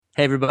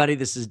Hey, everybody,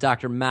 this is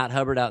Dr. Matt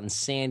Hubbard out in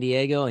San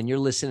Diego, and you're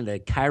listening to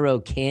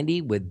Chiro Candy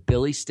with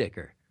Billy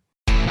Sticker.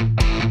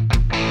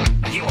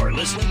 You're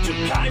listening to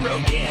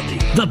Chiro Candy,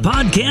 the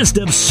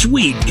podcast of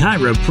sweet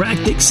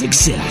chiropractic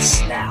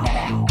success.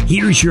 Now,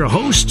 here's your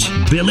host,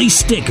 Billy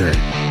Sticker.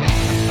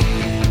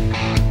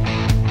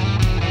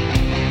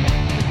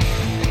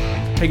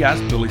 Hey guys,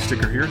 Billy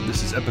Sticker here.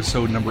 This is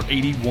episode number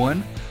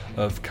 81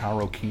 of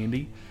Chiro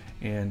Candy.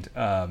 And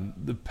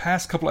the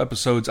past couple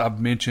episodes, I've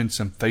mentioned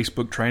some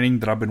Facebook training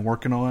that I've been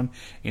working on.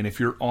 And if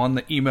you're on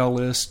the email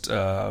list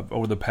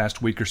over the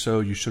past week or so,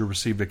 you should have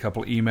received a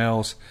couple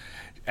emails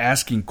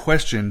asking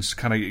questions,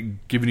 kind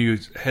of giving you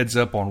a heads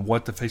up on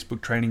what the Facebook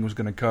training was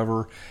going to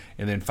cover,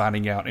 and then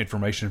finding out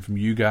information from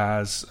you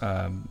guys,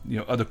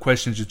 other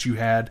questions that you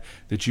had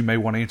that you may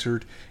want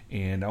answered.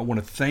 And I want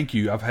to thank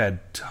you. I've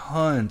had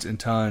tons and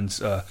tons,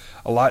 a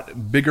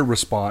lot bigger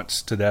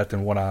response to that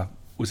than what I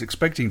was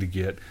expecting to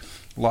get.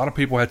 A lot of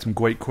people had some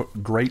great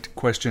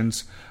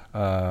questions,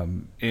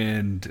 and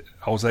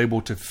I was able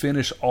to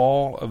finish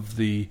all of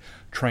the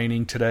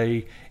training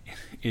today.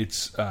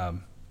 It's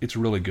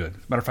really good.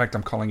 Matter of fact,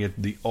 I'm calling it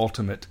the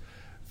ultimate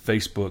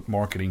Facebook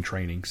marketing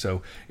training.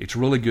 So it's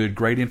really good,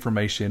 great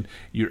information.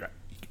 You're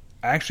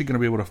actually going to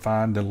be able to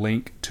find the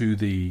link to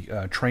the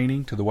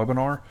training, to the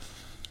webinar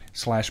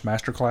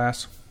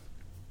 /masterclass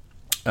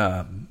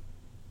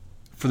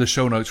for the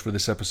show notes for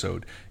this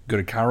episode. Go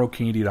to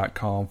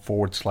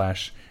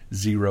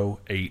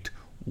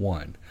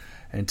chirocandy.com/081.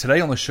 And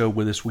today on the show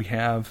with us, we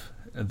have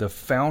the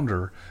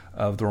founder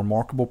of the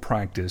remarkable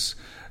practice,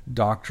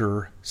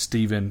 Dr.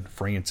 Stephen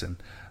Franson.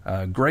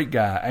 Great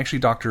guy. Actually,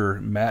 Dr.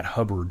 Matt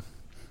Hubbard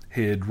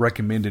had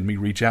recommended me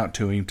reach out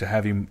to him to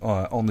have him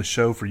on the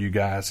show for you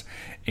guys,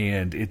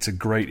 and it's a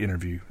great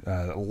interview.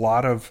 A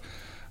lot of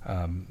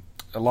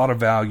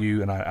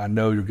value, and I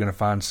know you're going to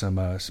find some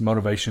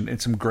motivation and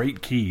some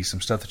great keys,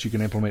 some stuff that you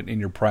can implement in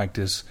your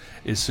practice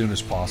as soon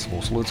as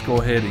possible. So let's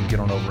go ahead and get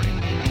on over into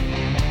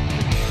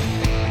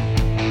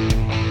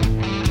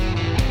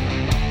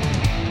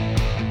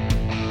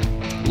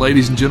it.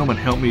 Ladies and gentlemen,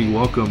 help me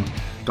welcome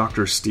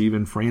Dr.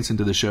 Stephen Franson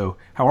to the show.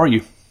 How are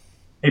you?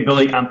 Hey,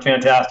 Billy. I'm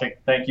fantastic.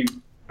 Thank you.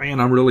 Man,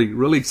 I'm really,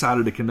 really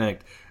excited to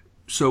connect.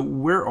 So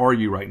where are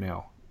you right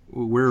now?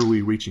 Where are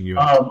we reaching you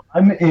at?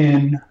 I'm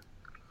in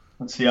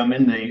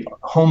the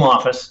home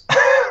office.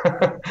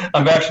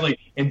 I'm actually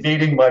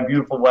invading my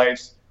beautiful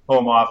wife's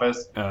home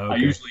office. Okay. I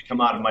usually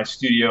come out of my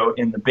studio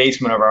in the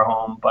basement of our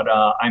home, but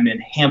I'm in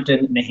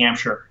Hampton, New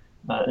Hampshire,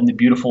 in the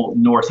beautiful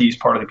northeast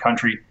part of the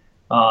country.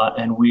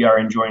 And we are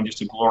enjoying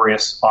just a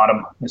glorious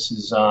autumn. This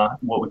is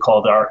what we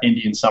call our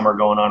Indian summer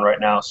going on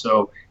right now.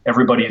 So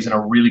everybody is in a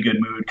really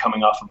good mood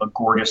coming off of a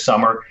gorgeous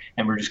summer,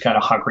 and we're just kind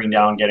of hunkering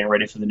down, getting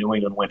ready for the New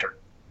England winter.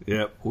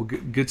 Yeah, well,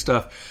 good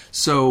stuff.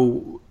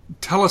 So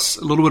tell us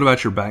a little bit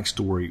about your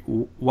backstory.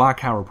 Why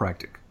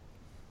chiropractic?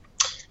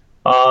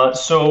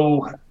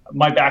 So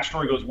my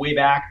backstory goes way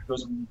back. It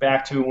goes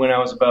back to when I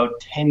was about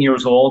 10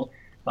 years old.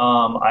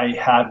 I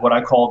had what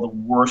I call the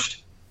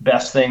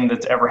best thing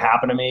that's ever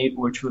happened to me,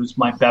 which was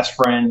my best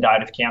friend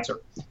died of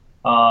cancer.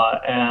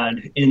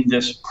 And in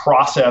this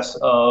process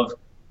of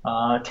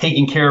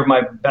taking care of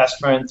my best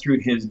friend through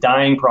his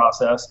dying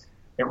process,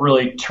 it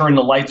really turned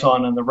the lights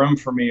on in the room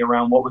for me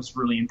around what was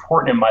really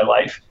important in my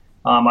life.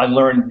 I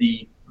learned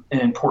the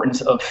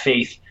importance of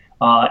faith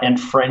and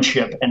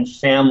friendship and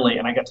family,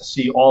 and I got to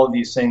see all of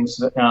these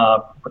things, a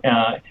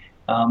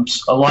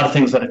lot of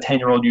things that a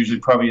 10-year-old usually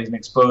probably isn't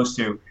exposed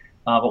to.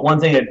 But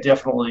one thing that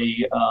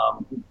definitely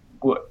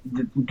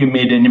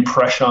made an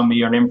impression on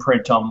me, or an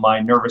imprint on my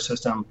nervous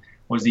system,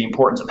 was the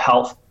importance of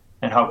health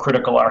and how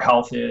critical our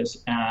health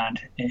is. And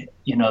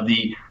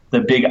the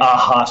big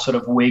aha sort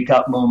of wake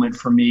up moment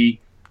for me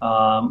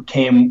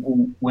came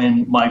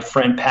when my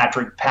friend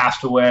Patrick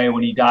passed away,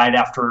 when he died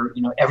after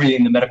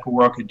everything the medical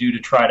world could do to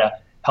try to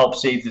help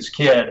save this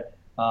kid.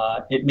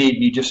 It made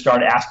me just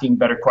start asking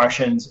better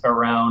questions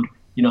around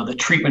the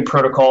treatment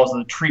protocols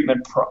and the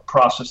treatment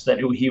process that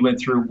he went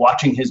through,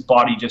 watching his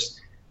body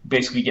just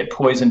basically get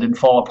poisoned and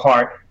fall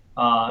apart.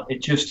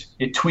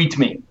 It tweaked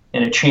me,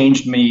 and it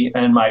changed me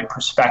and my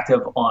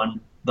perspective on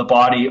the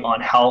body,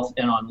 on health,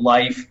 and on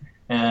life,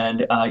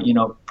 and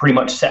pretty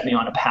much set me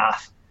on a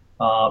path.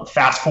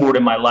 Fast forward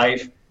in my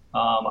life,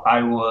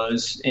 I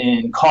was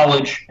in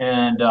college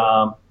and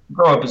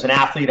grew up as an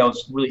athlete. I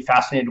was really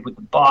fascinated with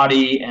the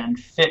body and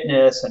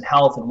fitness and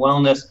health and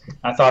wellness.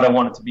 I thought I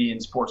wanted to be in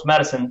sports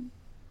medicine.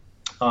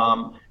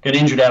 Got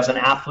injured as an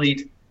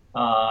athlete.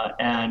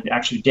 And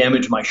actually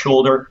damaged my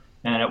shoulder.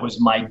 And it was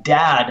my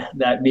dad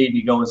that made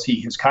me go and see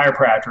his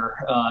chiropractor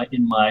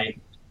in my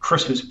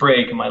Christmas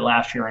break in my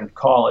last year in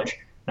college.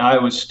 Now, I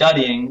was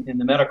studying in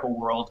the medical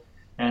world,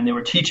 and they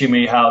were teaching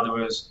me how there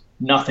was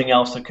nothing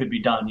else that could be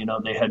done.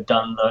 They had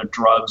done the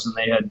drugs, and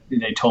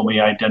they told me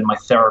I did my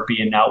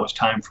therapy, and now it was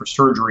time for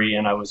surgery,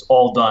 and I was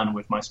all done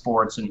with my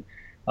sports and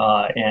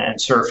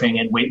surfing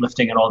and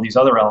weightlifting and all these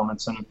other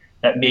elements, and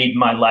that made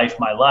my life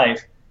my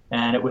life.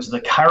 And it was the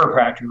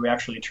chiropractor who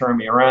actually turned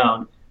me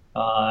around.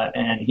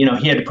 And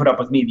he had to put up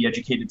with me, the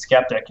educated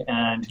skeptic.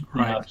 And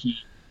right.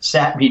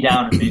 sat me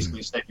down and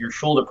basically said, your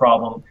shoulder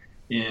problem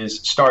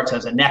starts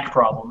as a neck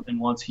problem, and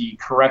once he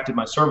corrected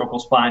my cervical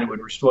spine, it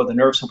would restore the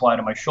nerve supply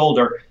to my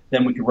shoulder.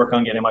 Then we could work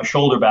on getting my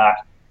shoulder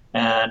back.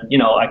 And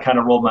I kind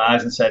of rolled my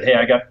eyes and said, hey,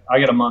 I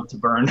got a month to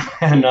burn.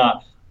 And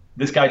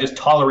this guy just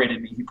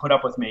tolerated me. He put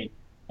up with me.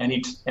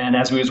 And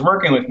as he was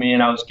working with me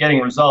and I was getting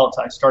results,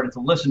 I started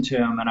to listen to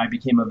him and I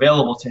became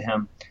available to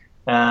him.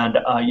 And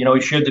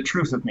he shared the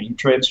truth with me. He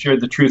shared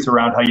the truth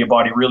around how your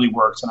body really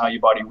works and how your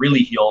body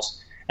really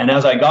heals. And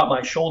as I got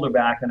my shoulder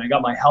back and I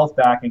got my health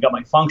back and got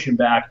my function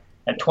back,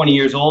 at 20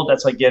 years old,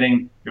 that's like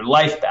getting your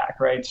life back,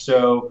 right?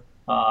 So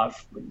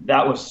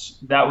that was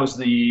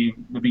the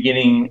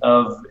beginning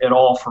of it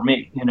all for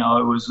me. It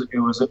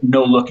was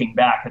no looking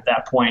back at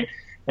that point.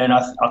 And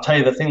I'll tell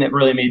you, the thing that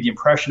really made the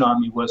impression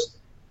on me was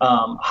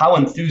how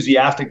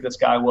enthusiastic this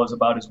guy was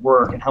about his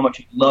work and how much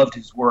he loved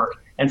his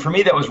work. And for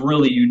me, that was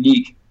really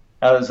unique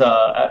as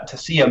to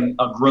see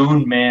a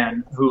grown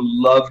man who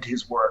loved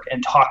his work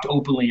and talked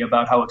openly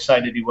about how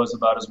excited he was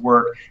about his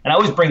work. And I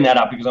always bring that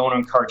up because I want to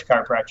encourage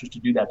chiropractors to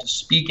do that, to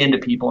speak into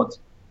people, and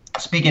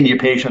speak into your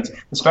patients,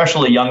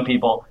 especially young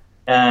people.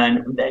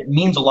 And it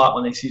means a lot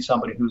when they see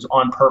somebody who's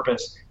on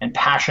purpose and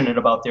passionate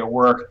about their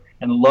work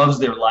and loves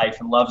their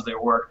life and loves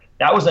their work.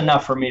 That was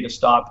enough for me to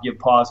stop, give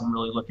pause, and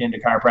really look into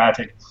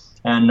chiropractic.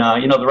 And,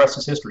 the rest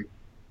is history.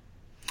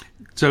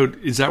 So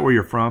is that where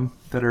you're from,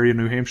 that area,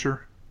 New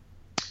Hampshire?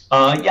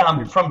 Yeah,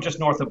 I'm from just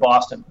north of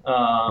Boston,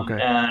 Okay.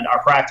 And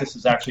our practice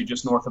is actually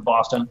just north of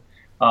Boston.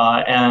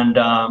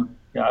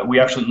 We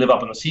actually live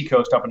up on the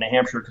seacoast, up in New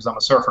Hampshire, because I'm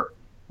a surfer.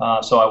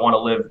 So I want to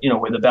live,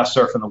 where the best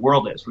surf in the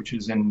world is, which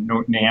is in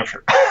New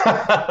Hampshire.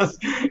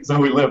 So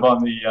we live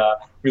on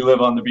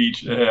the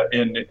beach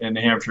in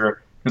New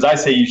Hampshire. Because I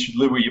say you should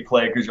live where you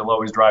play, because you'll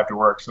always drive to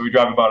work. So we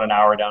drive about an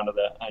hour down to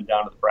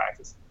the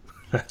practice.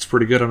 That's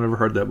pretty good. I've never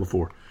heard that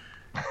before.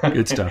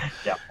 Good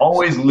stuff. Yeah,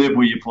 always live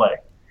where you play.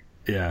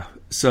 Yeah.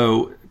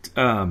 So,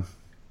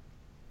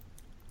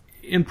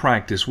 in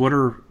practice, what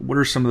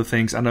are some of the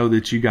things? I know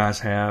that you guys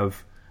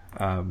have,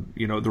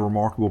 the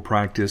remarkable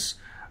practice.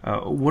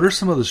 What are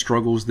some of the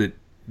struggles that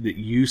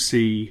you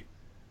see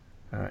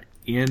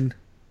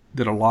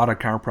that a lot of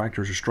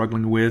chiropractors are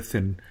struggling with,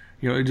 and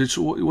just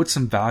what's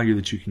some value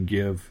that you can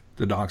give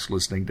the docs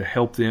listening to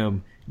help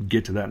them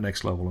get to that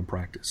next level in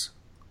practice?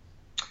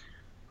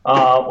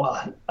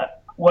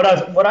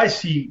 What I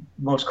see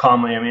most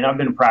commonly, I've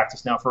been in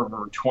practice now for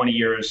over 20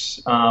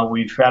 years.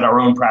 We've had our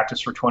own practice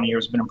for 20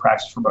 years, been in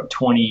practice for about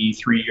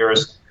 23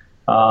 years.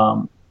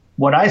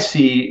 What I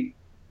see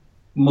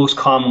most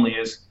commonly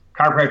is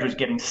chiropractors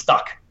getting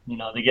stuck.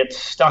 They get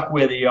stuck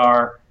where they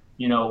are,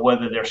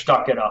 whether they're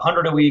stuck at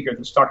 100 a week or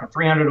they're stuck at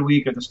 300 a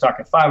week or they're stuck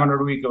at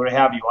 500 a week or what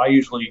have you.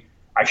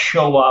 I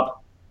show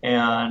up,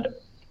 and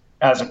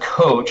as a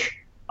coach,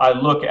 I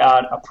look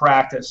at a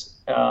practice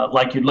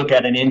like you'd look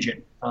at an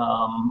engine.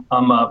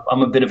 I'm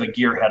a bit of a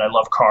gearhead. I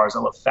love cars. I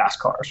love fast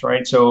cars,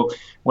 right? So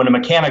when a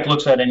mechanic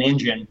looks at an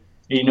engine,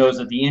 he knows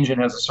that the engine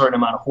has a certain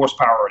amount of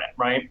horsepower in it,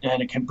 right?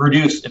 And it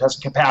has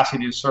a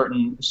capacity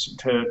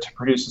to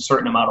produce a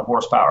certain amount of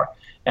horsepower.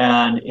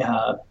 And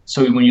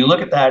so when you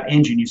look at that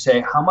engine, you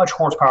say, how much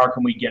horsepower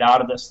can we get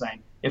out of this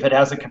thing? If it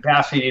has the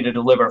capacity to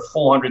deliver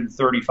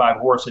 435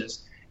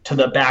 horses to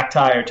the back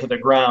tire, to the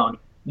ground,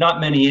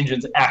 not many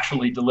engines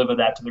actually deliver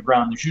that to the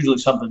ground. There's usually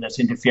something that's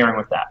interfering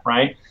with that,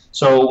 right?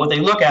 So what they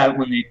look at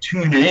when they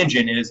tune an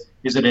engine is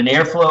it an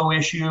airflow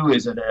issue?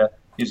 Is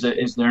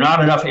there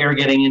not enough air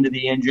getting into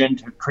the engine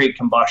to create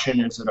combustion?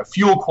 Is it a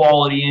fuel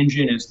quality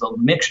engine? Is the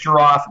mixture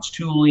off? It's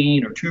too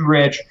lean or too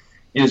rich?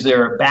 Is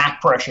there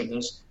back pressure?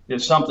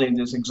 There's something,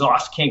 this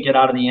exhaust can't get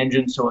out of the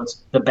engine, so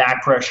it's the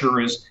back pressure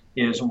is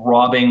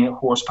robbing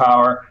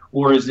horsepower,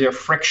 or is there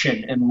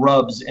friction and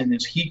rubs and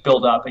this heat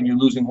buildup and you're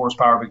losing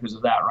horsepower because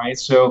of that, right?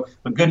 So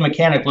a good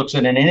mechanic looks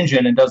at an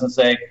engine and doesn't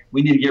say,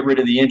 we need to get rid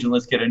of the engine,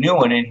 let's get a new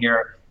one in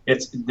here.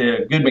 It's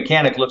the good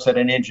mechanic looks at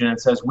an engine and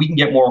says, we can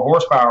get more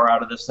horsepower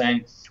out of this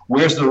thing.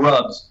 Where's the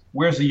rubs?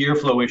 Where's the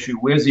airflow issue?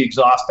 Where's the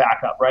exhaust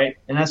backup, right?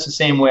 And that's the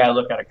same way I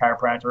look at a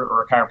chiropractor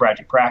or a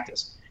chiropractic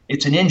practice.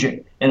 It's an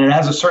engine, and it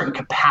has a certain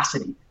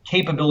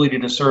capability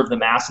to serve the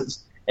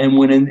masses. And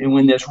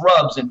when there's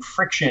rubs and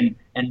friction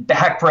and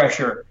back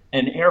pressure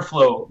and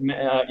airflow,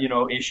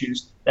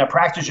 issues, that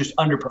practice is just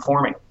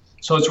underperforming.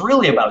 So it's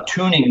really about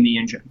tuning the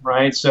engine,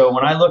 right? So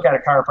when I look at a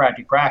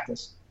chiropractic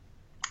practice,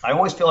 I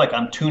always feel like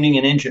I'm tuning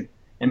an engine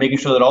and making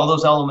sure that all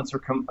those elements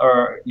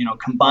are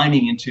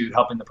combining into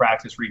helping the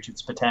practice reach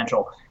its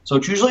potential. So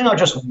it's usually not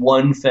just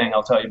one thing,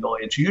 I'll tell you,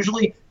 Billy. It's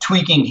usually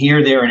tweaking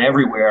here, there, and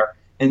everywhere.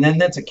 And then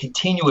that's a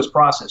continuous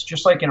process.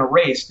 Just like in a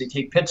race, they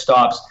take pit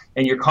stops,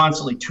 and you're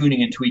constantly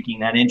tuning and tweaking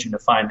that engine to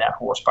find that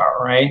horsepower,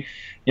 right?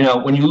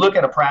 When you look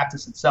at a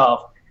practice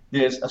itself,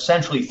 there's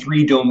essentially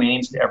 3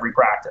 domains to every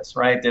practice,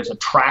 right? There's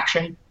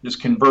attraction, there's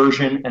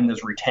conversion, and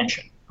there's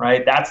retention,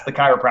 right? That's the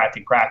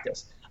chiropractic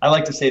practice. I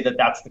like to say that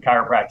that's the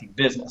chiropractic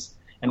business.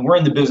 And we're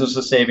in the business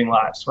of saving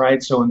lives,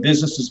 right? So when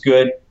business is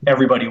good,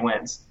 everybody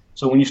wins.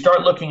 So when you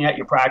start looking at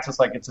your practice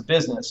like it's a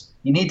business,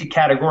 you need to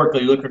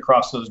categorically look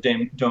across those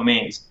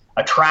domains.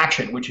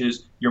 attraction, which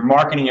is your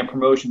marketing and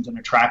promotions and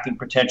attracting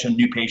potential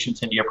new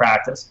patients into your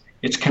practice.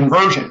 It's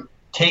conversion,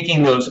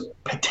 taking those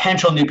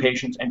potential new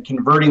patients and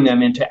converting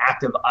them into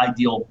active,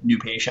 ideal new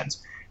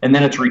patients. And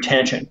then it's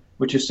retention,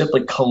 which is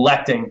simply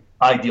collecting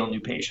ideal new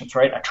patients,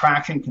 right?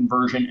 Attraction,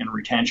 conversion, and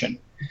retention.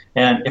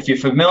 And if you're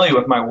familiar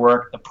with my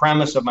work, the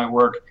premise of my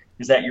work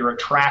is that your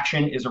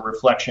attraction is a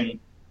reflection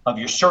of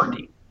your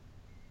certainty,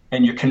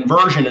 and your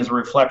conversion is a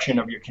reflection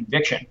of your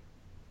conviction,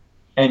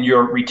 and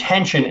your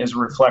retention is a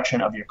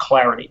reflection of your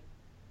clarity.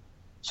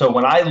 So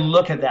when I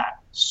look at that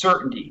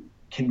certainty,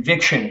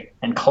 conviction,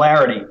 and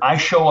clarity, I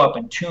show up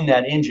and tune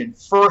that engine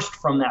first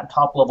from that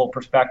top level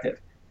perspective.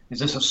 Is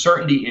this a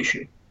certainty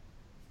issue?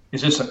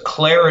 Is this a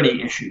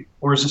clarity issue?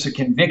 Or is this a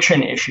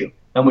conviction issue?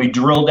 And we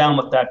drill down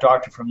with that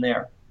doctor from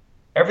there.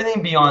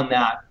 Everything beyond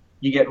that,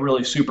 you get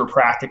really super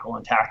practical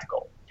and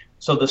tactical.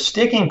 So the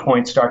sticking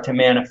points start to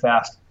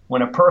manifest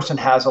when a person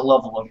has a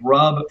level of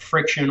rub,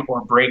 friction,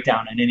 or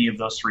breakdown in any of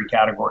those three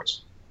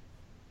categories.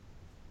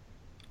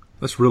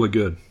 That's really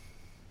good.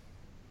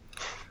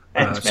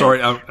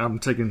 Sorry, I'm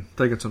taking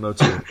some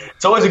notes here.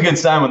 It's always a good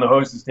sign when the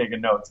host is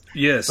taking notes.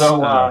 Yes.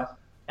 So,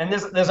 and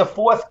there's a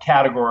fourth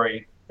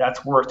category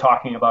that's worth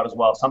talking about as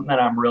well, something that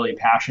I'm really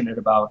passionate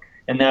about,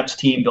 and that's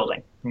team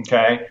building.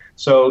 Okay,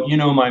 so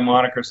my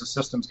moniker is a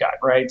systems guy,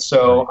 right?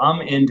 So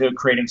I'm into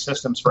creating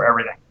systems for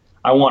everything.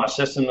 I want a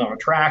system of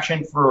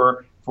attraction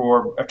for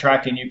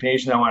attracting new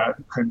patients. I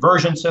want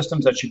conversion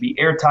systems that should be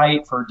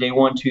airtight for day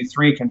 1, 2,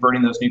 3,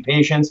 converting those new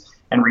patients,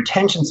 and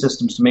retention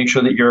systems to make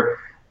sure that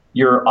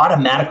you're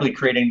automatically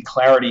creating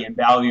clarity and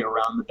value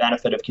around the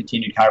benefit of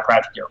continued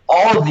chiropractic care.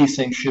 All of these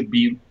things should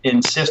be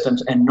in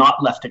systems and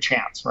not left to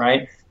chance,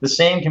 right? The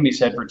same can be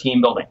said for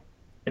team building.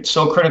 It's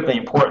so critically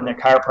important that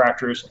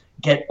chiropractors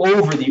get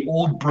over the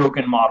old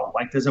broken model.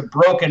 Like there's a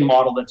broken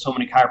model that so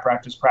many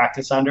chiropractors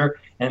practice under,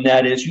 and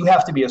that is you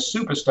have to be a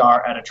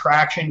superstar at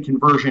attraction,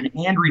 conversion,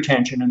 and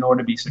retention in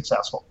order to be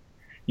successful.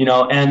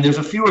 And there's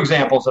a few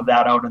examples of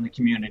that out in the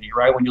community,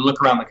 right? When you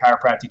look around the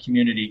chiropractic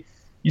community,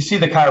 you see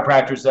the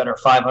chiropractors that are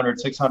 500,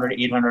 600,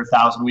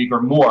 800,000 a week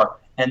or more.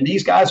 And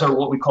these guys are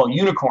what we call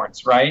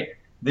unicorns, right?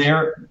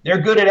 They're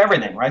good at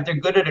everything, right? They're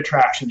good at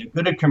attraction, they're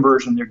good at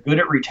conversion, they're good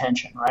at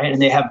retention, right? And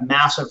they have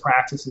massive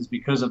practices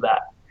because of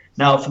that.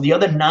 Now, for the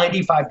other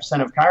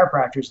 95% of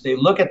chiropractors, they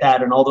look at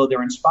that, and although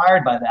they're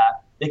inspired by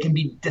that, they can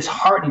be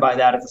disheartened by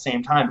that at the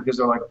same time, because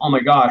they're like, oh my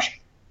gosh,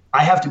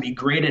 I have to be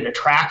great at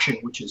attraction,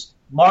 which is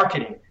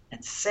marketing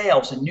and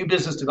sales and new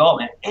business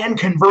development, and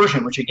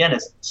conversion, which again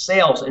is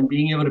sales and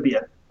being able to be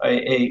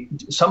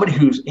somebody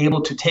who's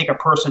able to take a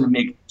person and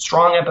make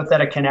strong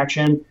empathetic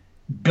connection,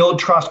 build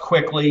trust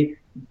quickly,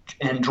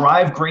 and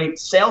drive great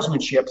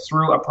salesmanship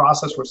through a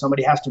process where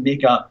somebody has to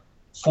make a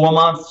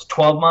 4-month,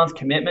 12-month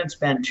commitment,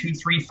 spend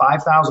 $2,000,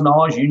 $3,000,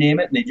 $5,000, you name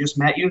it, and they just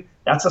met you.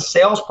 That's a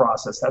sales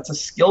process. That's a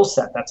skill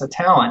set. That's a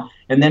talent.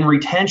 And then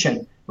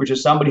retention, which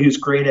is somebody who's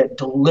great at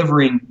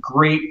delivering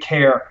great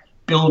care,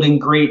 building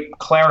great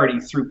clarity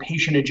through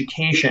patient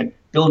education,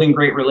 building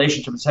great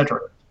relationships, etc.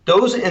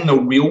 Those in the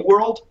real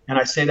world, and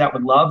I say that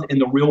with love, in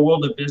the real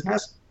world of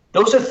business,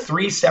 those are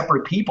 3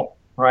 separate people,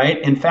 right?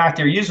 In fact,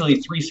 they're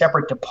usually 3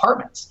 separate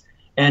departments.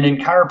 And in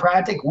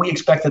chiropractic, we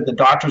expect that the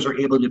doctors are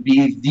able to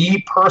be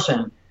the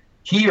person.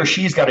 He or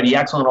she's got to be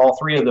excellent at all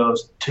 3 of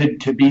those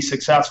to be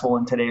successful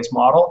in today's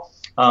model,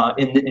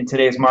 in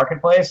today's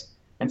marketplace.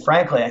 And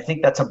frankly, I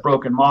think that's a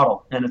broken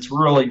model, and it's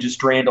really just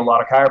drained a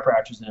lot of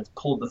chiropractors, and it's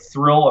pulled the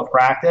thrill of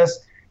practice,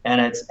 and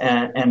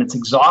it's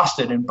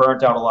exhausted and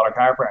burnt out a lot of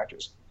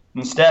chiropractors.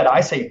 Instead,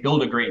 I say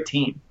build a great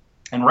team,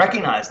 and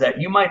recognize that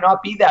you might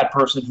not be that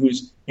person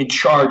who's in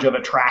charge of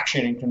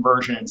attraction and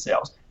conversion and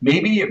sales.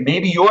 Maybe you're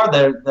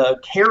the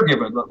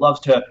caregiver that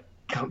loves to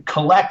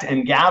collect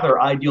and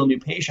gather ideal new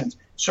patients.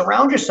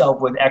 Surround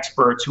yourself with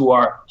experts who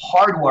are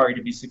hardwired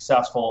to be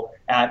successful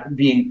at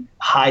being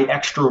high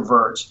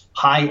extroverts,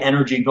 high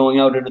energy, going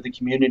out into the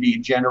community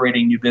and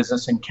generating new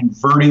business and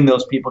converting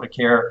those people to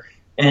care.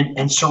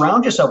 And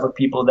surround yourself with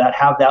people that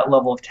have that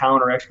level of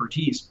talent or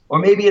expertise. Or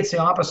maybe it's the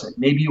opposite.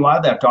 Maybe you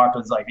are that doctor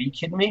that's like, are you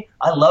kidding me?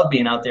 I love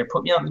being out there.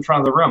 Put me out in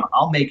front of the room.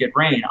 I'll make it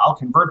rain. I'll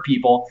convert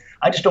people.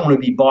 I just don't want to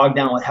be bogged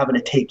down with having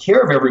to take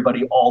care of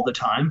everybody all the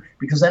time,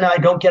 because then I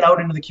don't get out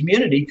into the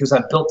community because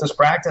I've built this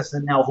practice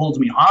that now holds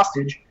me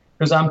hostage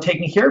because I'm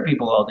taking care of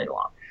people all day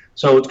long.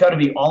 So it's got to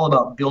be all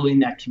about building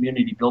that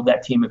community, build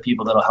that team of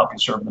people that'll help you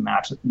serve the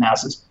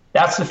masses.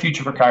 That's the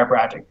future for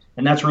chiropractic.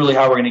 And that's really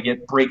how we're going to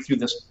break through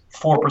this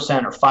 4%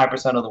 or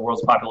 5% of the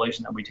world's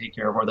population that we take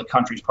care of, or the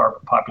country's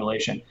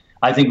population.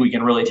 I think we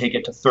can really take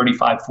it to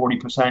 35,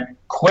 40%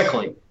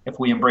 quickly if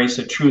we embrace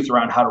the truth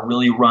around how to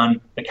really run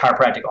the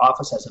chiropractic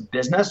office as a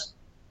business.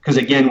 Because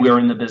again, we're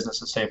in the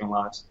business of saving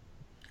lives.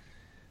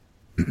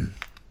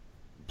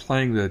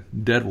 Playing the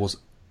devil's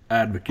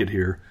advocate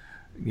here,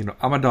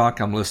 I'm a doc,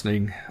 I'm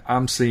listening,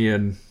 I'm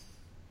seeing,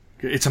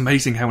 it's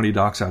amazing how many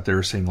docs out there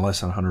are seeing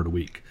less than 100 a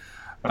week.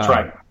 That's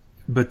right.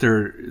 But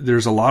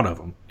there's a lot of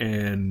them,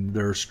 and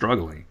they're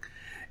struggling.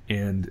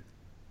 And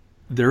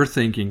they're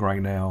thinking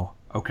right now,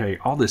 okay,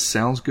 all this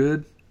sounds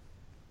good.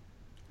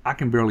 I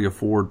can barely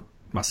afford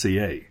my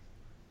CA.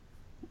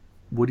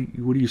 what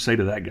do you say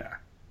to that guy?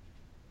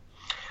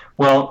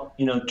 Well,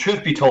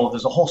 truth be told,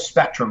 there's a whole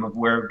spectrum of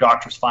where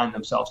doctors find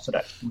themselves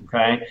today,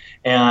 okay?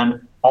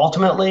 And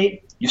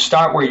ultimately, you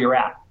start where you're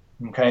at,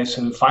 okay?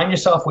 So find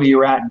yourself where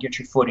you're at and get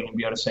your footing and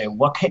be able to say,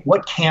 what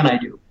can I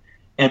do?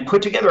 And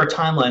put together a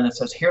timeline that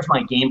says, here's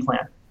my game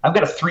plan. I've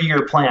got a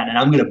 3-year plan, and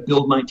I'm going to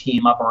build my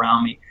team up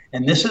around me.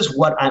 And this is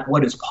what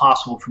is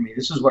possible for me.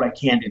 This is what I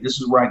can do.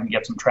 This is where I can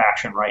get some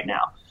traction right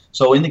now.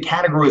 So in the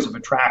categories of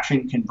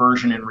attraction,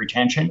 conversion, and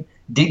retention,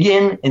 dig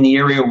in the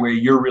area where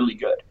you're really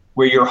good,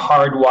 where you're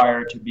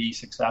hardwired to be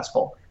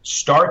successful.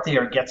 Start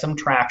there, get some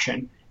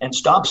traction, and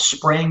stop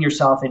spraying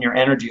yourself and your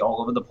energy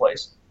all over the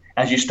place.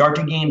 As you start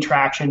to gain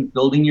traction,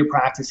 building your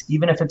practice,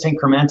 even if it's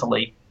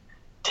incrementally,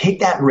 take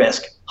that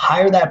risk,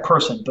 hire that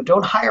person, but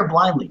don't hire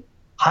blindly.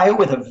 Hire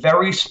with a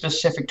very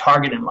specific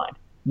target in mind.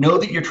 Know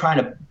that you're trying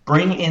to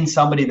bring in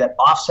somebody that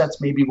offsets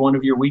maybe one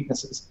of your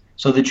weaknesses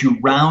so that you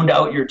round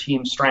out your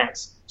team's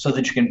strengths, so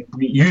that you can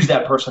use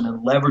that person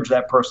and leverage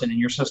that person in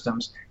your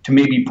systems to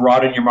maybe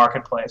broaden your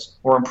marketplace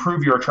or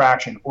improve your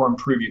attraction or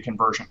improve your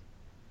conversion.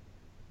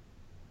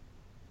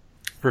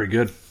 Very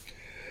good.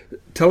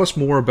 Tell us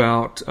more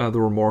about the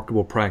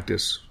Remarkable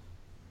Practice.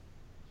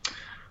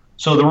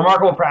 So the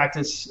Remarkable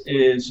Practice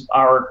is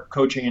our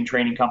coaching and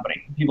training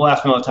company. People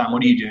ask me all the time,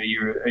 what do you do?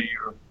 Are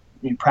you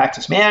a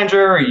practice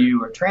manager? Are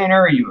you a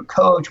trainer? Are you a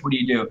coach? What do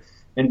you do?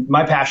 And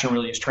my passion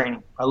really is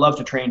training. I love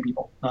to train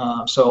people.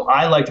 So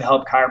I like to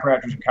help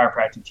chiropractors and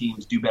chiropractic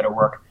teams do better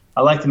work.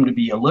 I like them to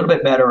be a little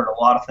bit better at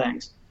a lot of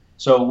things.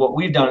 So what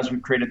we've done is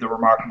we've created the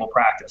Remarkable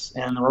Practice.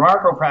 And the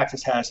Remarkable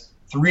Practice has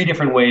 3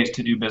 different ways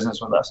to do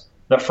business with us.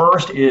 The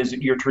first is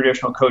your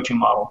traditional coaching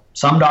model.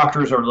 Some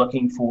doctors are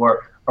looking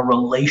for a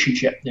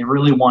relationship. They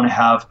really want to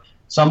have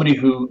somebody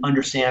who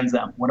understands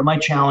them. What are my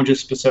challenges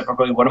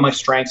specifically? What are my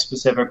strengths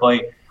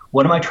specifically?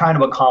 What am I trying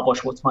to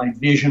accomplish? What's my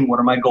vision? What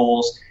are my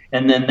goals?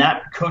 And then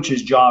that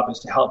coach's job is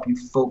to help you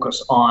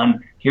focus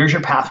on, here's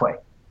your pathway.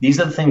 These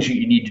are the things that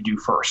you need to do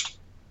first.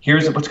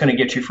 Here's what's going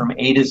to get you from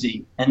A to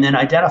Z. And then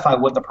identify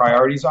what the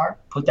priorities are,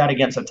 put that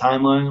against a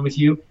timeline with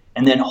you,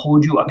 and then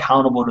hold you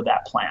accountable to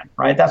that plan,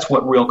 right? That's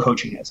what real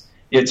coaching is.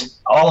 It's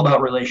all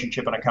about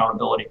relationship and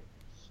accountability.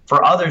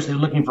 For others, they're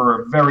looking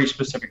for a very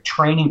specific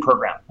training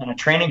program. And a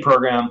training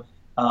program,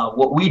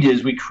 what we did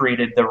is we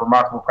created the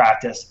Remarkable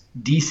Practice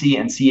DC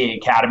and CA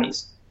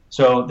Academies.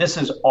 So this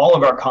is all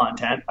of our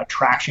content,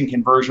 attraction,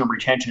 conversion,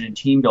 retention, and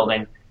team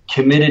building,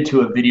 committed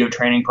to a video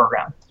training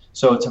program.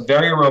 So it's a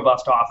very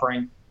robust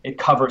offering. It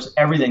covers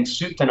everything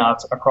soup to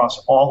nuts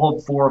across all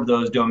 4 of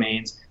those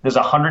domains. There's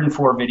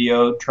 104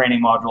 video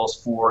training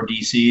modules for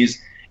DCs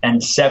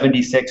and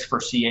 76 for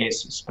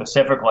CAs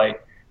specifically.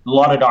 A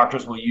lot of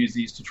doctors will use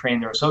these to train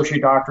their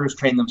associate doctors,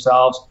 train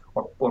themselves,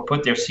 or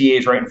put their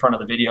CAs right in front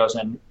of the videos,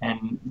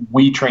 and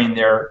we train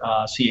their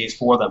CAs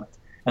for them.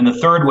 And the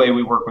third way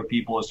we work with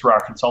people is through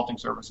our consulting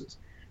services.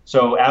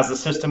 So as the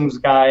systems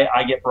guy,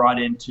 I get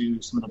brought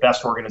into some of the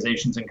best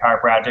organizations in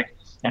chiropractic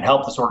and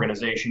help this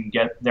organization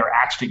get their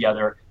acts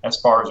together as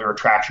far as their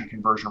attraction,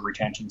 conversion,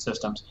 retention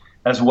systems,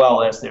 as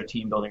well as their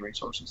team building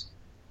resources.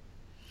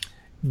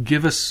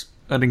 Give us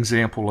an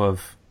example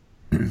of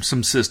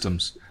some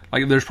systems.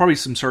 Like, there's probably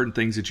some certain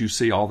things that you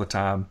see all the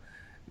time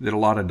that a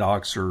lot of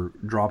docs are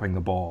dropping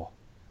the ball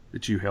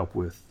that you help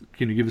with.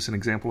 Can you give us an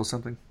example of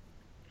something?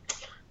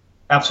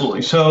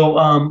 Absolutely. So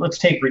let's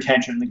take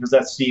retention, because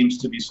that seems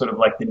to be sort of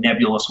like the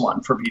nebulous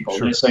one for people.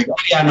 Sure. They say, oh,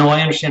 yeah, no,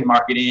 I understand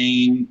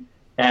marketing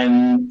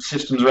and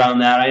systems around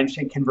that. I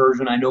understand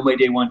conversion. I know my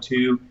day 1,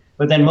 2.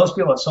 But then most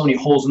people have so many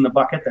holes in the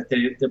bucket that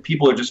the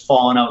people are just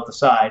falling out the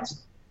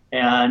sides.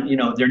 And,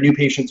 their new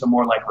patients are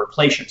more like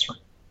replacements,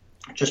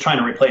 just trying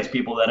to replace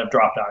people that have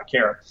dropped out of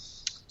care.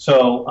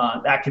 So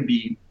that can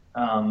be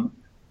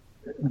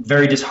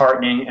very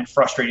disheartening and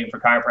frustrating for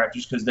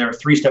chiropractors, because they're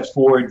 3 steps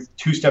forward,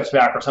 2 steps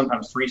back, or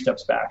sometimes 3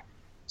 steps back.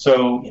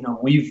 So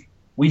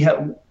we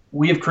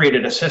have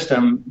created a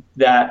system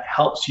that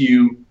helps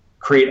you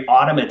create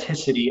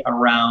automaticity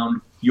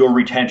around your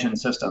retention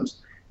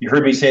systems. You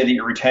heard me say that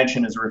your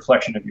retention is a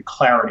reflection of your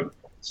clarity.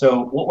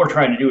 So what we're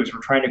trying to do is we're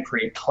trying to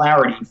create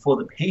clarity for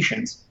the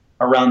patients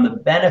around the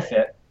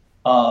benefit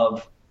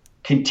of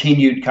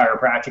continued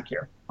chiropractic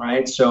care,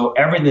 right? So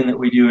everything that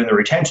we do in the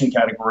retention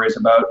category is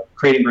about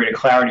creating greater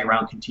clarity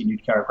around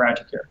continued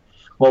chiropractic care.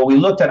 Well, we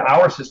looked at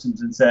our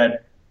systems and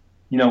said,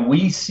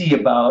 we see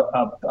about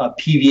a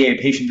PVA,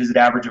 a patient visit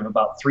average, of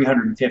about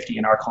 350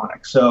 in our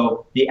clinic.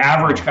 So the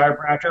average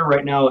chiropractor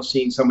right now is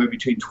seeing somewhere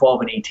between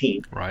 12 and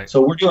 18. Right.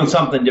 So we're doing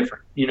something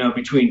different,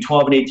 between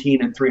 12 and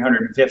 18 and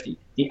 350.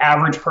 The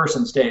average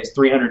person stays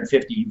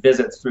 350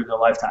 visits through their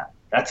lifetime.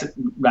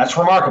 That's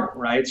remarkable,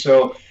 right?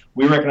 So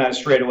we recognize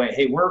straight away,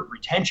 hey, we're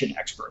retention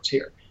experts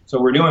here.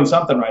 So we're doing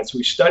something right. So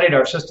we studied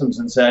our systems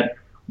and said,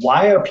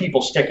 why are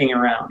people sticking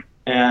around?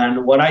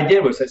 And what I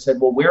did was I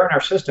said, well, where in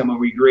our system are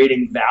we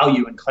creating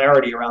value and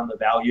clarity around the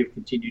value of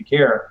continued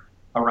care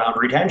around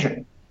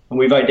retention? And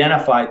we've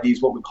identified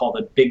these, what we call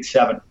the big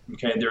 7.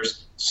 Okay,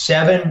 there's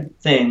 7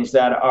 things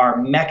that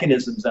are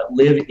mechanisms that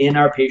live in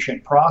our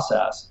patient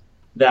process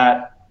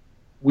that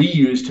we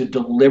use to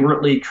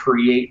deliberately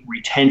create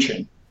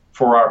retention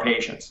for our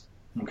patients,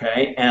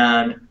 okay,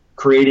 and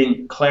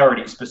creating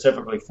clarity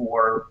specifically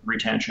for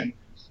retention.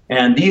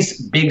 And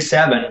these big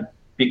 7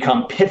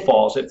 become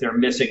pitfalls if they're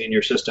missing in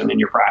your system, in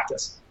your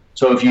practice.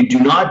 So if you do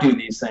not do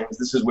these things,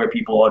 this is where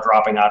people are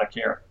dropping out of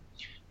care.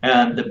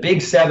 And the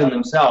big 7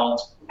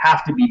 themselves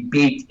have to be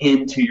baked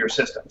into your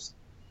systems.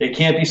 They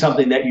can't be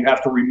something that you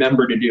have to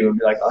remember to do and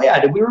be like, oh yeah,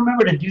 did we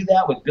remember to do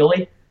that with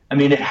Billy? I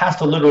mean, it has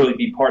to literally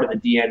be part of the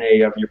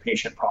DNA of your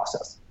patient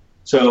process.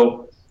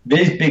 So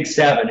these big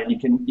 7, and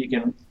you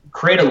can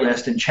create a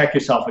list and check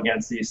yourself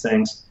against these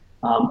things.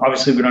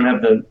 Obviously, we don't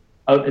have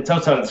it's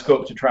outside of the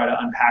scope to try to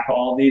unpack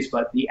all of these,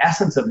 but the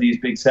essence of these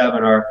big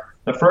 7 are,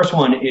 the first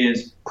one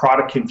is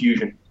product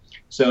confusion.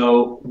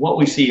 So what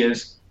we see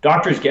is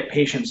doctors get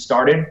patients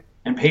started,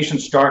 and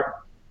patients start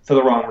for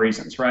the wrong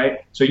reasons, right?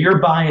 So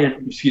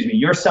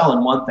you're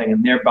selling one thing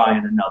and they're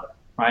buying another,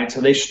 right?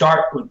 So they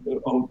start with,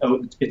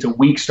 it's a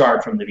weak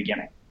start from the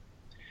beginning.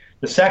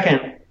 The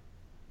second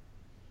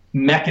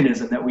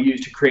mechanism that we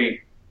use to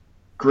create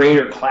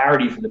greater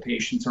clarity for the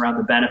patients around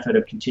the benefit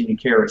of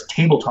continued care is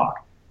table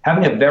talk.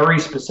 Having a very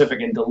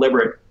specific and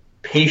deliberate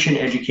patient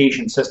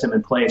education system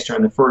in place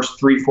during the first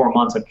 3-4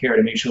 months of care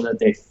to make sure that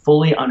they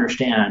fully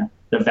understand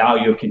the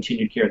value of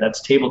continued care.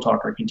 That's table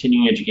talk or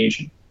continuing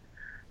education.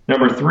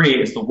 Number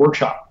 3 is the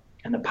workshop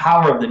and the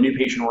power of the new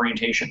patient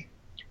orientation.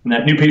 And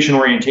that new patient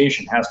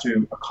orientation has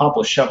to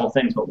accomplish several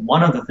things, but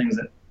one of the things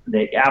that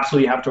they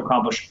absolutely have to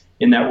accomplish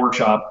in that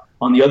workshop,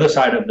 on the other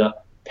side of the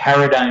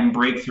paradigm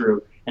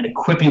breakthrough and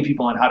equipping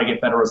people on how to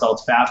get better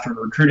results faster and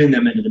recruiting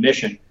them into the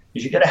mission,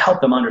 is you got to help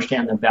them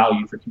understand the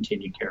value for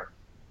continued care.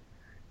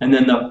 And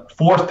then the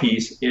 4th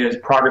piece is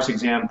progress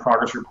exam,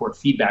 progress report,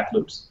 feedback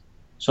loops.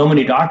 So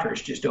many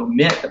doctors just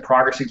omit the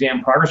progress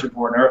exam, progress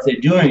report, or if they're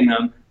doing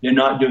them, they're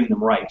not doing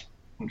them right,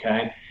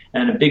 okay?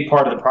 And a big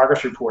part of the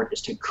progress report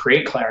is to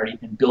create clarity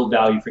and build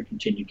value for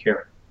continued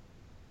care.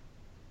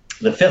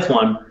 The 5th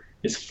one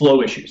is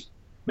flow issues.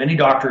 Many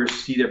doctors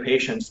see their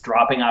patients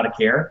dropping out of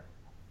care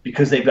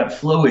because they've got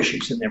flow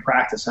issues in their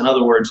practice. In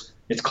other words,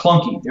 it's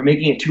clunky. They're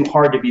making it too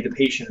hard to be the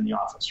patient in the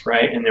office,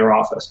 right, in their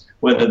office,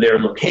 whether their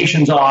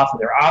location's off, or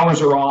their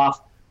hours are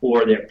off,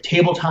 or their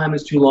table time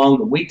is too long,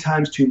 the wait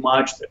time's too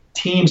much, the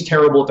team's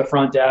terrible at the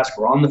front desk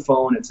or on the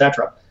phone,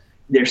 etc.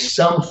 There's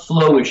some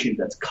flow issue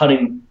that's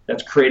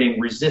creating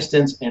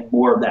resistance and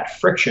more of that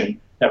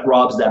friction that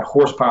robs that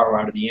horsepower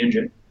out of the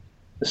engine.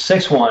 The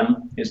 6th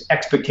one is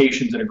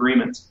expectations and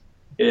agreements,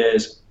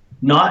 is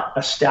not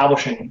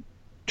establishing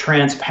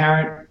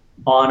transparent,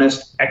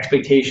 honest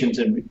expectations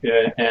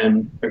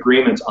and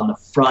agreements on the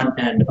front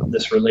end of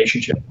this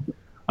relationship.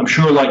 I'm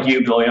sure, like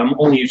you, Billy, I'm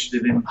only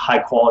interested in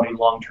high-quality,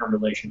 long-term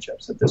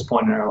relationships at this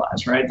point in our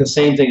lives, right? The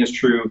same thing is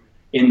true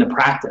in the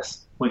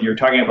practice, whether you're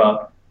talking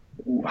about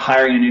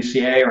hiring a new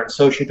CA or an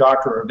associate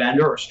doctor or a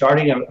vendor or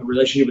starting a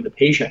relationship with a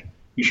patient.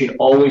 You should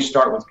always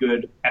start with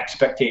good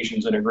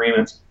expectations and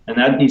agreements, and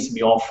that needs to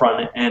be all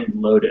front-end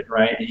loaded,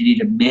 right? And you need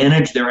to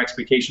manage their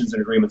expectations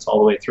and agreements all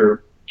the way through.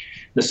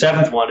 The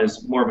 7th one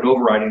is more of an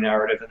overriding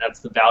narrative, and that's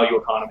the value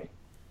economy.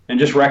 And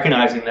just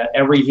recognizing that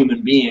every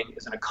human being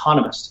is an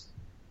economist.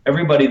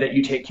 Everybody that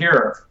you take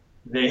care of,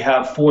 they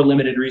have 4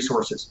 limited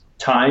resources: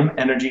 time,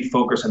 energy,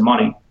 focus, and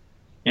money.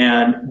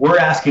 And we're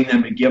asking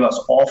them to give us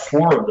all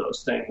 4 of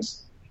those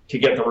things to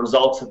get the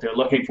results that they're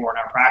looking for in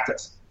our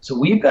practice. So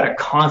we've got to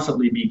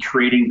constantly be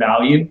creating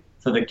value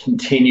for the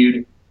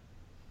continued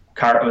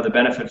or the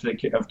benefit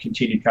of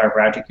continued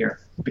chiropractic care,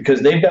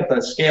 because they've got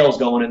the scales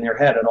going in their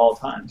head at all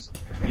times,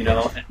 and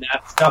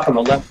that stuff on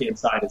the left-hand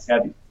side is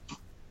heavy.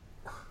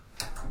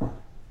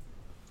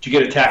 Did you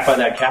get attacked by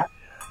that cat?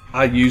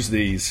 I use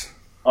these.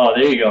 Oh,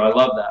 there you go. I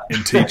love that.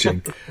 In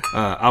teaching.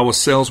 I was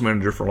sales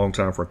manager for a long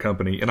time for a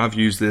company, and I've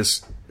used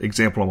this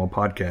example on my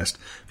podcast.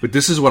 But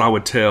this is what I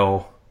would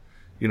tell,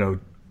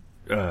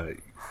 I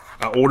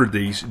ordered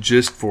these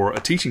just for a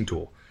teaching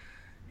tool.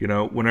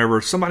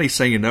 Whenever somebody's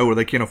saying no or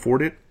they can't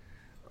afford it,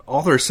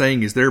 all they're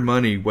saying is their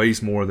money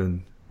weighs more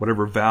than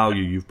whatever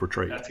value you've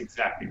portrayed. That's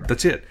exactly right.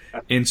 That's it.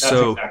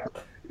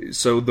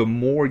 So the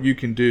more you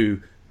can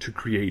do to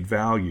create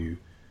value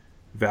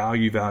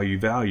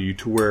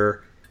to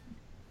where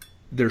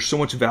there's so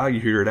much value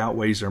here it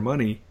outweighs their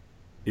money,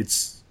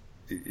 that's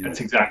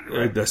exactly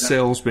right. The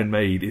sale's been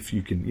made, if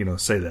you can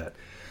say that.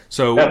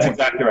 So that's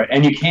exactly right.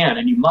 And you can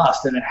and you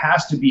must, and it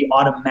has to be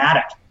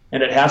automatic,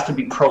 and it has to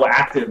be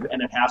proactive,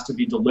 and it has to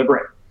be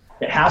deliberate.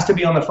 It has to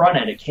be on the front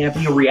end. It can't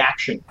be a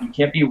reaction. You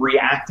can't be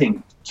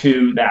reacting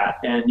to that.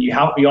 And you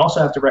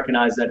also have to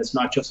recognize that it's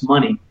not just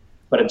money,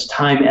 but it's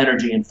time,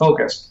 energy, and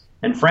focus.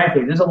 And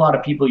frankly, there's a lot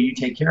of people you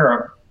take care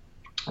of,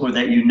 or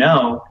that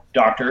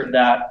doctor,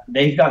 that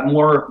they've got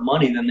more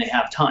money than they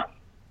have time.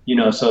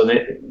 So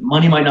that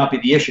money might not be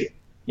the issue.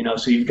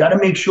 So you've got to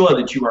make sure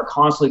that you are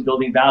constantly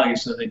building value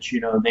so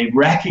that, they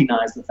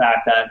recognize the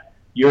fact that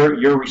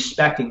you're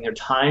respecting their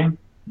time,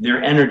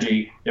 their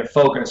energy, their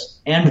focus,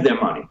 and their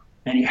money.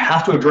 And you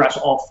have to address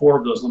all 4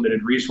 of those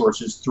limited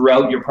resources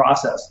throughout your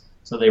process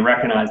so they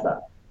recognize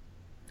that.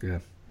 Yeah,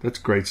 that's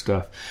great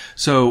stuff.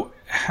 So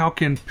how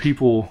can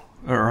people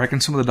or how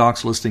can some of the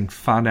docs listening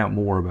find out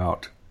more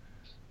about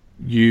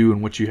you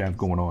and what you have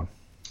going on?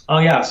 Oh,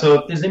 yeah. So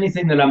if there's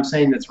anything that I'm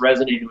saying that's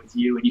resonating with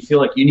you and you feel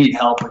like you need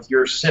help with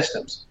your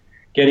systems,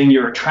 getting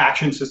your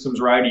attraction systems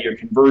right or your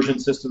conversion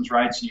systems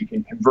right so you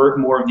can convert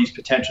more of these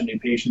potential new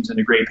patients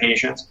into great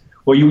patients,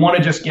 or you want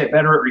to just get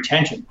better at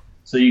retention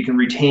so you can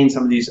retain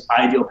some of these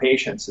ideal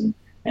patients and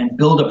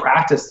build a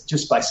practice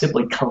just by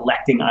simply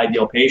collecting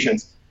ideal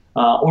patients.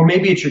 Or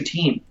maybe it's your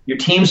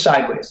team's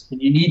sideways, and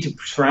you need to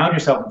surround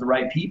yourself with the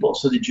right people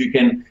so that you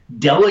can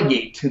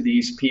delegate to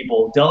these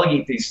people,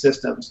 delegate these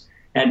systems,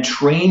 and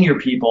train your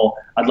people.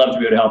 I'd love to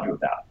be able to help you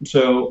with that.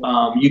 So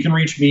you can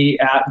reach me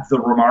at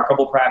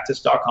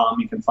theremarkablepractice.com.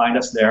 You can find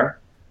us there,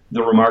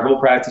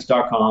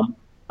 theremarkablepractice.com.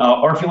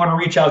 Or if you want to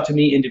reach out to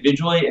me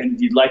individually and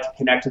you'd like to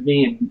connect with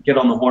me and get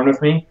on the horn with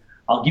me,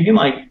 I'll give you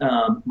my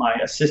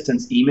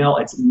assistant's email.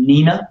 It's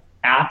Nina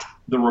at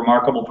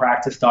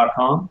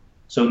theremarkablepractice.com.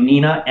 So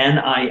Nina,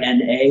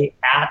 Nina,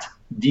 at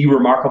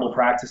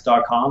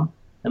theremarkablepractice.com,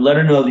 and let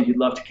her know that you'd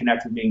love to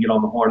connect with me and get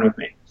on the horn with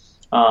me.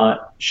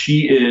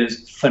 She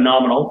is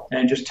phenomenal,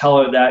 and just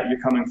tell her that you're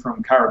coming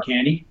from Chiro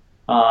Candy,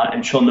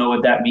 and she'll know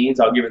what that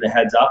means. I'll give her the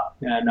heads up,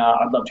 and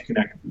I'd love to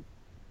connect with you.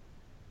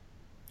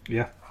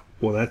 Yeah,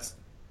 well, that's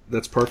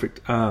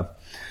perfect.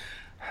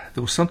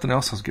 There was something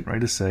else I was getting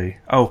ready to say.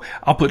 Oh,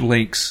 I'll put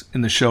links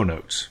in the show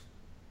notes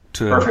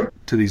to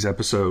these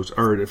episodes,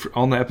 or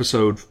on the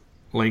episode,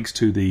 links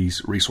to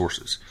these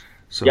resources.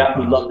 So, yeah,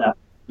 we love that.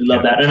 We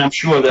love that, and I'm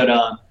sure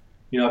that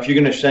if you're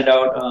going to send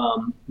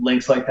out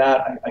links like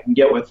that, I can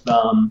get with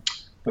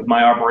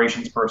my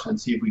operations person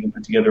and see if we can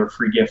put together a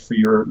free gift for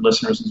your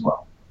listeners as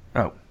well.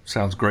 Oh,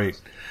 sounds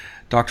great.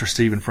 Dr.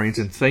 Stephen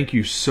Franson, thank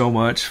you so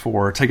much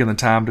for taking the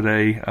time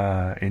today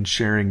and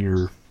sharing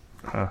your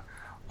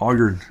all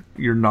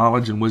your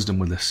knowledge and wisdom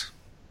with us.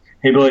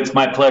 Hey, Billy, it's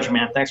my pleasure,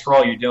 man. Thanks for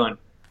all you're doing.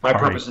 My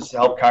purpose is to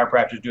help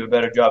chiropractors do a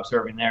better job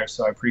serving theirs,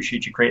 so I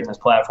appreciate you creating this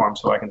platform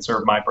so I can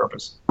serve my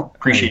purpose.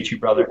 Appreciate you,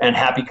 brother, and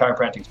happy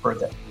Chiropractic's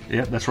birthday.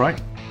 Yeah, that's right.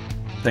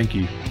 Thank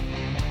you.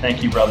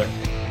 Thank you, brother.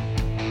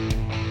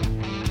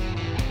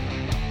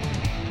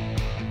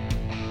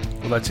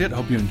 Well, that's it. I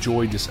hope you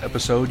enjoyed this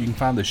episode. You can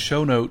find the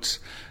show notes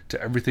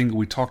to everything that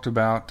we talked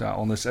about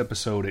on this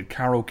episode at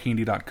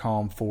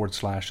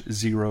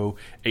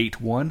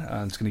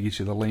chirocandy.com/081. It's going to get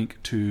you the link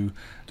to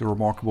the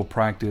Remarkable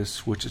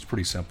Practice, which is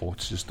pretty simple.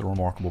 It's just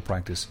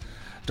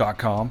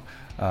theremarkablepractice.com,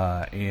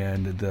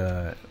 and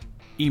the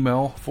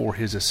email for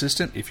his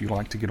assistant if you'd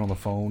like to get on the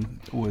phone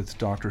with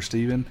Dr.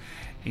 Stephen.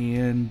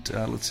 And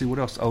let's see what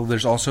else. Oh,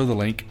 there's also the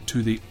link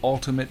to the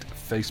Ultimate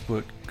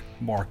Facebook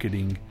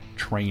Marketing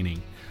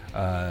Training.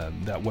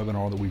 That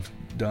webinar that we've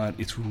done,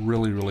 it's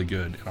really, really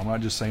good. And I'm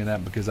not just saying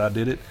that because I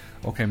did it.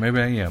 Okay,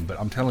 maybe I am, but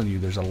I'm telling you,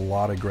 there's a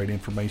lot of great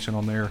information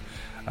on there.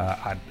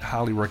 I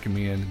highly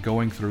recommend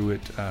going through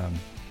it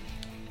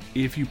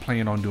if you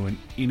plan on doing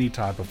any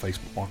type of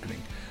Facebook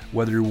marketing,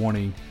 whether you're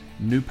wanting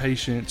new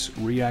patients,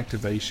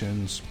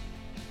 reactivations,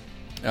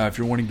 if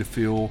you're wanting to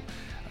fill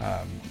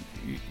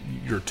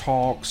your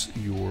talks,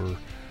 your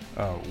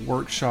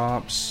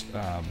workshops,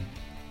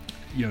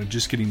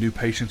 just getting new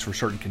patients for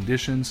certain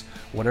conditions,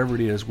 whatever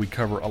it is, we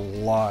cover a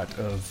lot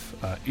of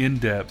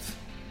in-depth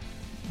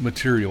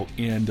material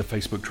in the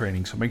Facebook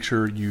training. So make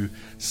sure you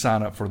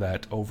sign up for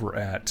that over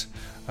at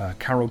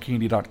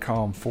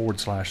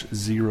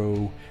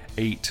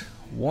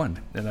chirocandy.com/081.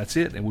 And that's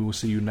it. And we will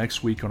see you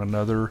next week on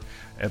another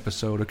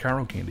episode of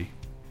Chiro Candy.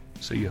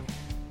 See ya.